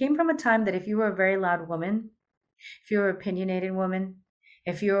 He came from a time that if you were a very loud woman, if you were an opinionated woman,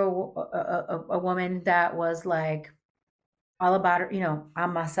 if you're a woman that was like all about her,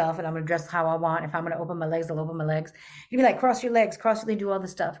 I'm myself and I'm gonna dress how I want. If I'm gonna open my legs, I'll open my legs. You'd be like, cross your legs, do all this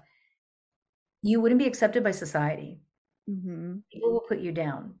stuff. You wouldn't be accepted by society. Mm-hmm. People will put you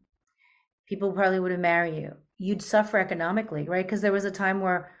down. People probably wouldn't marry you. You'd suffer economically, right? Because there was a time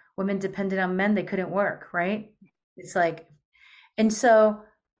where women depended on men, they couldn't work, right? It's like, and so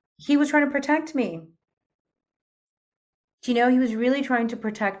he was trying to protect me. He was really trying to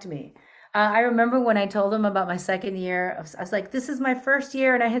protect me. I remember when I told him about my second year, I was like, this is my first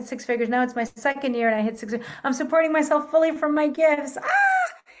year and I hit 6 figures. Now it's my second year and I hit 6 figures. I'm supporting myself fully from my gifts. And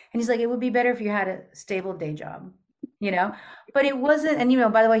he's like, it would be better if you had a stable day job, but it wasn't.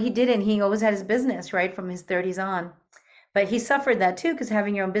 And, by the way, he didn't. He always had his business, right, from his 30s on. But he suffered that too, because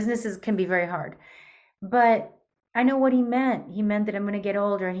having your own businesses can be very hard. But I know what he meant. He meant that I'm going to get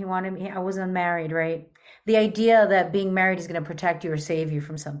older, and he wanted me. I was unmarried, right? The idea that being married is going to protect you or save you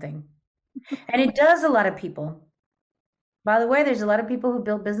from something. And it does a lot of people. By the way, there's a lot of people who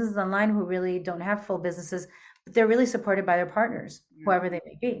build businesses online who really don't have full businesses, but they're really supported by their partners, whoever they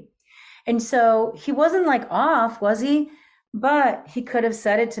may be. And so he wasn't like off, was he? But he could have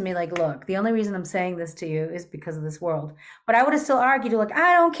said it to me like, look, the only reason I'm saying this to you is because of this world. But I would have still argued, like,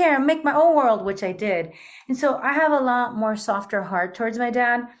 I don't care, make my own world, which I did. And so I have a lot more softer heart towards my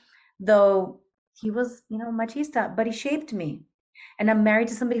dad, though he was, machista, but he shaped me. And I'm married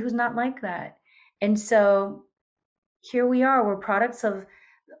to somebody who's not like that. And so here we are, we're products of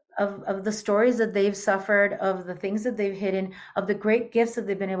the stories that they've suffered, of the things that they've hidden, of the great gifts that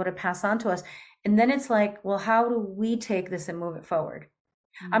they've been able to pass on to us. And then it's like, well, how do we take this and move it forward?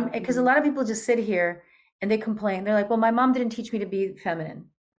 Because a lot of people just sit here and they complain. They're like, well, my mom didn't teach me to be feminine.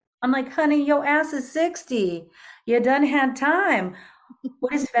 I'm like, honey, your ass is 60. You done had time.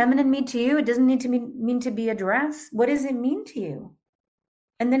 What does feminine mean to you? It doesn't need to mean to be a dress. What does it mean to you?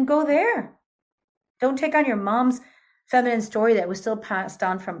 And then go there. Don't take on your mom's feminine story that was still passed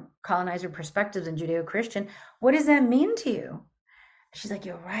on from colonizer perspectives and Judeo-Christian. What does that mean to you? She's like,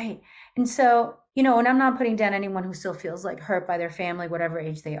 you're right. And so, and I'm not putting down anyone who still feels like hurt by their family, whatever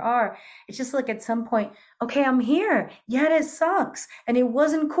age they are. It's just like at some point, okay, I'm here. Yeah, it sucks. And it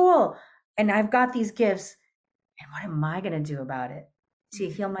wasn't cool. And I've got these gifts. And what am I going to do about it to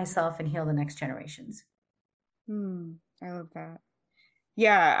heal myself and heal the next generations? I love that.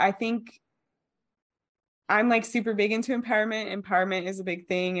 Yeah, I think I'm like super big into empowerment. Empowerment is a big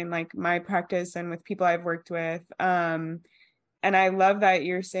thing in like my practice and with people I've worked with. And I love that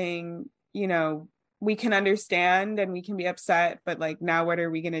you're saying, we can understand and we can be upset, but like, now what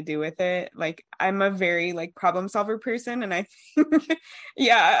are we going to do with it? Like, I'm a very like problem solver person. And I think,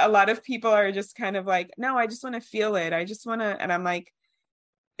 yeah, a lot of people are just kind of like, no, I just want to feel it. I just want to, and I'm like,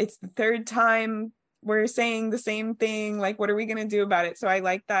 it's the third time we're saying the same thing. Like, what are we going to do about it? So I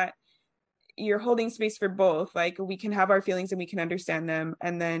like that you're holding space for both. Like, we can have our feelings and we can understand them,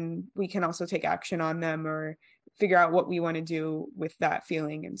 and then we can also take action on them or figure out what we want to do with that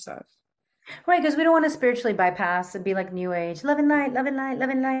feeling and stuff. Right, because we don't want to spiritually bypass and be like New Age, love and light, love and light, love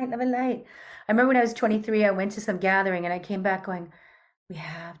and light, love and light. I remember when I was 23, I went to some gathering and I came back going, we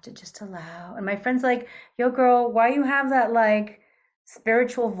have to just allow. And my friend's like, yo, girl, why you have that like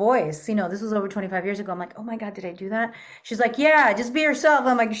spiritual voice? This was over 25 years ago. I'm like, oh my God, did I do that? She's like, yeah, just be yourself.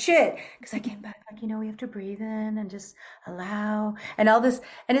 I'm like, shit. Because I came back like, we have to breathe in and just allow and all this.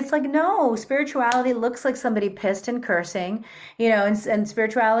 And it's like, no, spirituality looks like somebody pissed and cursing, and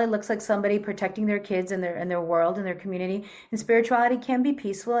spirituality looks like somebody protecting their kids and their world and their community. And spirituality can be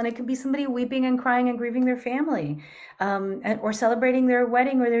peaceful, and it can be somebody weeping and crying and grieving their family, or celebrating their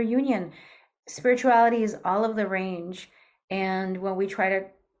wedding or their union. Spirituality is all of the range. And when we try to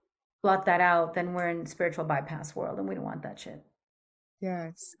blot that out, then we're in spiritual bypass world, and we don't want that shit.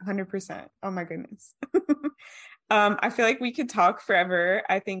 Yes, 100%. Oh my goodness. I feel like we could talk forever.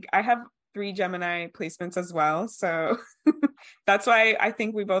 I think I have 3 Gemini placements as well. So that's why I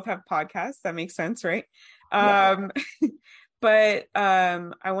think we both have podcasts. That makes sense, right? Yeah. But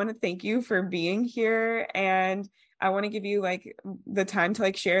I want to thank you for being here, and I want to give you like the time to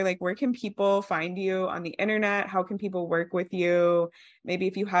like share, like, where can people find you on the internet? How can people work with you? Maybe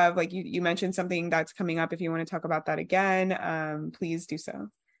if you have, like, you mentioned something that's coming up, if you want to talk about that again, please do so.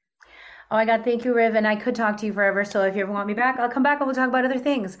 Oh my God, thank you, Riv. And I could talk to you forever. So if you ever want me back, I'll come back and we'll talk about other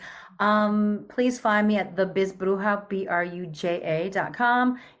things. Please find me at thebizbruja,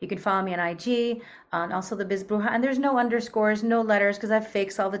 BRUJA.com. You can follow me on IG, and also the Biz Bruja. And there's no underscores, no letters, because I've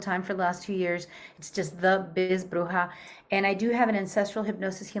fakes all the time for the last 2 years. It's just the Biz Bruja. And I do have an ancestral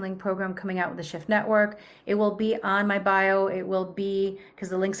hypnosis healing program coming out with the Shift Network. It will be on my bio. It will be, because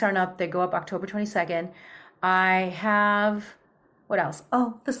the links aren't up, they go up October 22nd. I have... What else?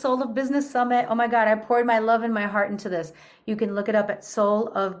 Oh, the Soul of Business Summit. Oh my God, I poured my love and my heart into this. You can look it up at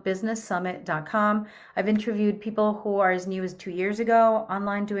soulofbusinesssummit.com. I've interviewed people who are as new as 2 years ago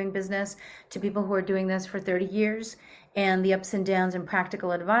online doing business, to people who are doing this for 30 years, and the ups and downs and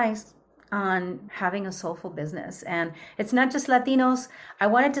practical advice on having a soulful business. And it's not just Latinos. I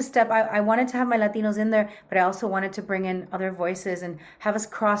wanted to have my Latinos in there, but I also wanted to bring in other voices and have us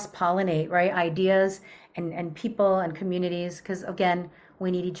cross-pollinate, right? Ideas and people and communities, because again,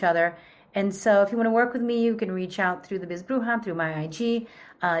 we need each other. And so if you want to work with me, you can reach out through the Biz Bruja, through my IG,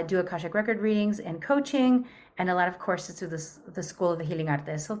 do Akashic Record readings and coaching, and a lot of courses through the School of the Healing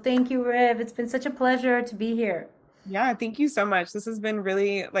Artes. So thank you, Riv. It's been such a pleasure to be here. Yeah, thank you so much. This has been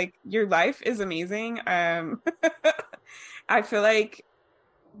really, like, your life is amazing. I feel like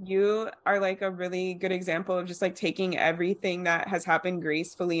you are like a really good example of just like taking everything that has happened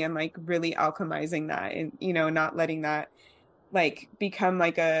gracefully and like really alchemizing that, and not letting that like become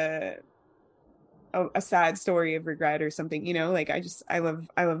like a sad story of regret or something. Like, I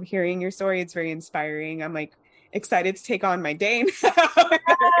love hearing your story. It's very inspiring. I'm like excited to take on my day now.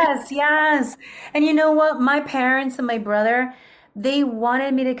 Yes. And you know what? My parents and my brother, they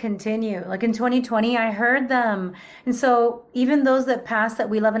wanted me to continue. Like in 2020, I heard them. And so even those that passed that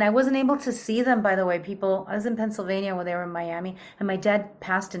we love, and I wasn't able to see them, by the way, people. I was in Pennsylvania when they were in Miami, and my dad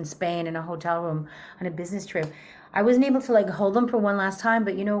passed in Spain in a hotel room on a business trip. I wasn't able to like hold them for one last time,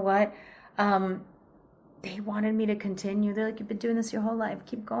 but you know what? They wanted me to continue. They're like, you've been doing this your whole life.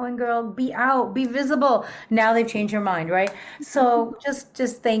 Keep going, girl. Be out. Be visible. Now they've changed your mind, right? So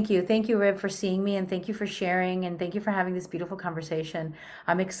just thank you. Thank you, Riv, for seeing me, and thank you for sharing, and thank you for having this beautiful conversation.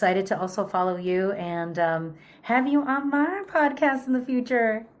 I'm excited to also follow you and have you on my podcast in the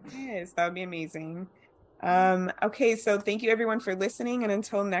future. Yes, that would be amazing. Okay, so thank you everyone for listening, and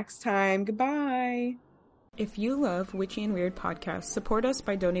until next time, goodbye. If you love Witchy and Weird podcasts, support us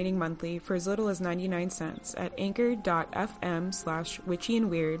by donating monthly for as little as 99 cents at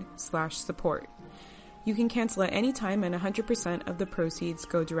anchor.fm/witchyandweird/support. You can cancel at any time, and 100% of the proceeds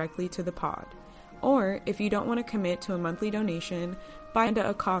go directly to the pod. Or, if you don't want to commit to a monthly donation, buy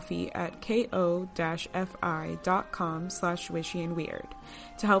a coffee at ko-fi.com/witchyandweird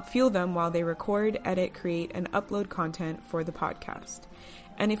to help fuel them while they record, edit, create, and upload content for the podcast.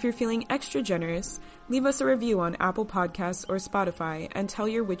 And if you're feeling extra generous, leave us a review on Apple Podcasts or Spotify, and tell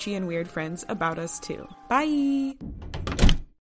your witchy and weird friends about us too. Bye!